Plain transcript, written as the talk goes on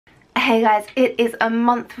Hey guys, it is a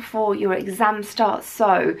month before your exam starts,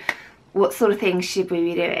 so what sort of things should we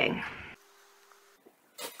be doing?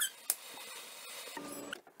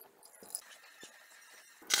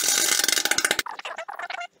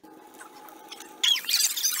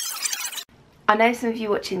 I know some of you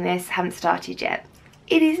watching this haven't started yet.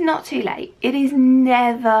 It is not too late. It is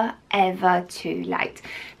never ever too late.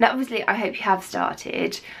 Now obviously I hope you have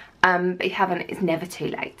started, but if you haven't, it's never too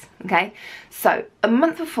late, okay? So a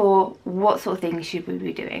month before, what sort of things should we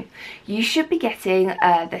be doing? You should be getting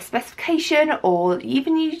the specification, or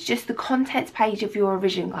even use just the contents page of your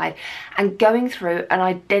revision guide and going through and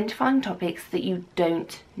identifying topics that you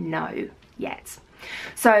don't know yet.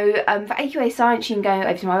 So for AQA Science, you can go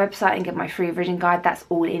over to my website and get my free revision guide. That's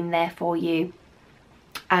all in there for you.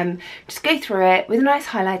 Just go through it with a nice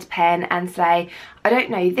highlighter pen and say, I don't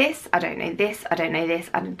know this, I don't know this, I don't know this,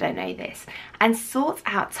 I don't know this, and sort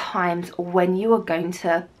out times when you are going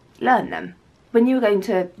to learn them, when you're going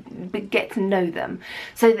to get to know them,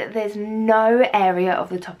 so that there's no area of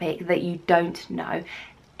the topic that you don't know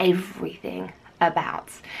everything about.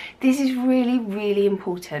 This is really, really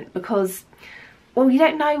important because, well, you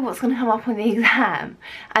don't know what's going to come up on the exam,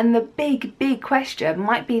 and the big question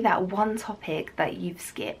might be that one topic that you've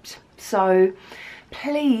skipped. So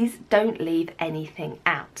please don't leave anything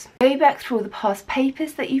out. Go back through all the past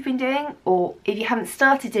papers that you've been doing, or if you haven't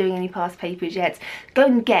started doing any past papers yet, go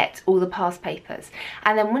and get all the past papers,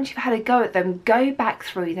 and then once you've had a go at them, go back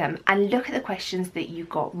through them and look at the questions that you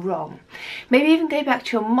got wrong. Maybe even go back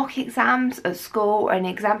to your mock exams at school, or any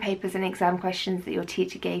exam papers and exam questions that your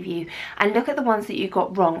teacher gave you, and look at the ones that you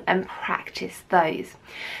got wrong and practice those.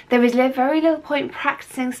 There is very little point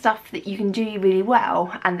practicing stuff that you can do really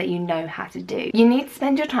well and that you know how to do. You need to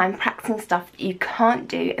spend your time practicing stuff that you can't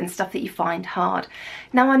do and stuff that you find hard.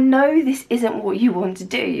 Now I know this isn't what you want to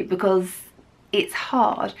do because it's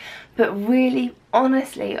hard, but really,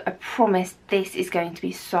 honestly, I promise this is going to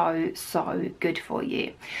be so good for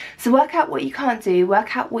you. So work out what you can't do,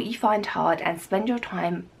 work out what you find hard, and spend your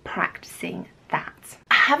time practicing that.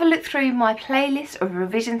 Have a look through my playlist of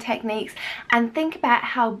revision techniques and think about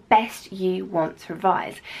how best you want to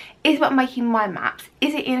revise. Is it about making mind maps?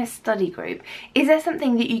 Is it in a study group? Is there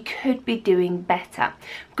something that you could be doing better?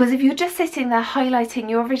 Because if you're just sitting there highlighting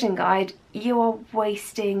your revision guide, you are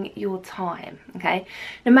wasting your time, okay?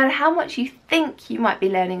 No matter how much you think you might be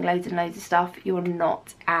learning loads and loads of stuff, you're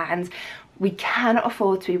not, and we cannot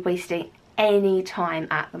afford to be wasting any time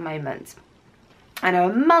at the moment. I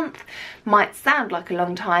know a month might sound like a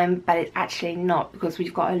long time, but it's actually not, because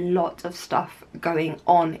we've got a lot of stuff going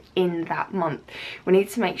on in that month. We need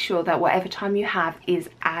to make sure that whatever time you have is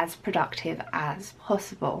as productive as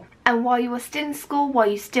possible. And while you are still in school, while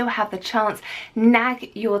you still have the chance,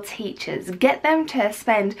 nag your teachers. Get them to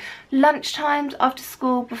spend lunch times, after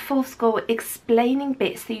school, before school, explaining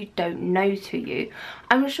bits that you don't know to you.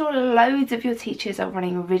 I'm sure loads of your teachers are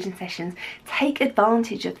running revision sessions. Take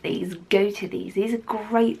advantage of these, go to these. These are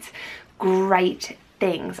great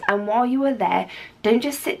things. And while you are there, don't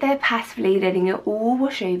just sit there passively letting it all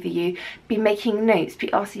wash over you. Be making notes,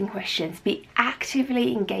 be asking questions, be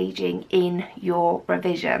actively engaging in your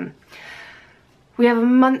revision. We have a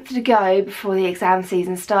month to go before the exam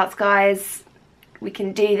season starts, guys. We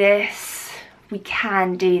can do this. We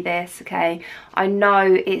can do this, okay? I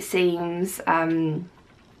know it seems a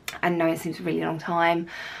really long time.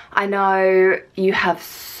 I know you have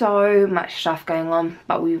so much stuff going on,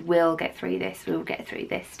 but we will get through this. We will get through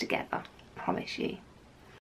this together, promise you.